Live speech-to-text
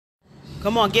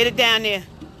Come on, get it down there.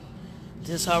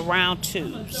 This is her round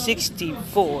 2.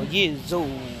 64 years old.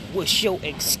 What's your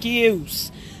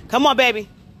excuse? Come on, baby.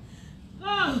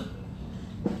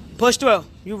 Push through.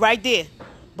 You right there.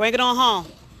 Bring it on home.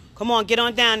 Come on, get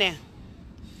on down there.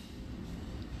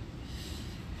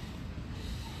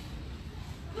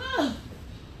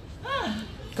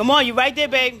 Come on, you right there,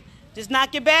 baby. Just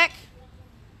knock your back.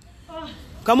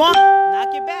 Come on,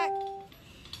 knock your back.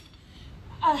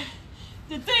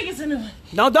 The thing is in the way.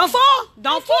 No, don't fall.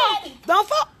 Don't fall. Don't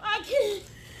fall. I can't.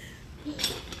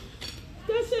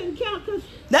 That shouldn't count because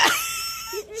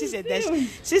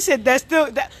She said that's still.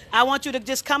 I want you to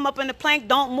just come up in the plank.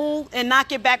 Don't move and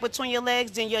knock your back between your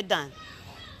legs. Then you're done.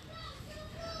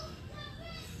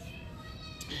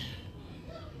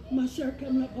 my shirt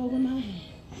coming up over my head.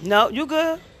 No, you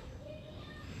good.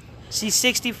 She's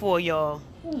 64, y'all,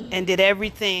 and did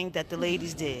everything that the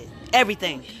ladies did.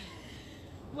 Everything.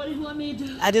 What do you want me to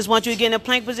do? I just want you to get in a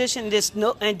plank position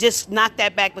and just knock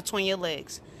that back between your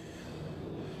legs.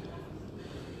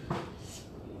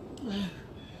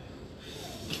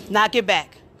 Knock it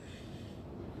back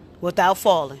without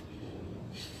falling.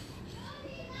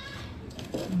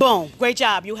 Boom. Great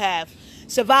job. You have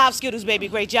survived Skittles, baby.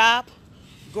 Great job.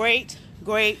 Great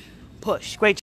push. Great job.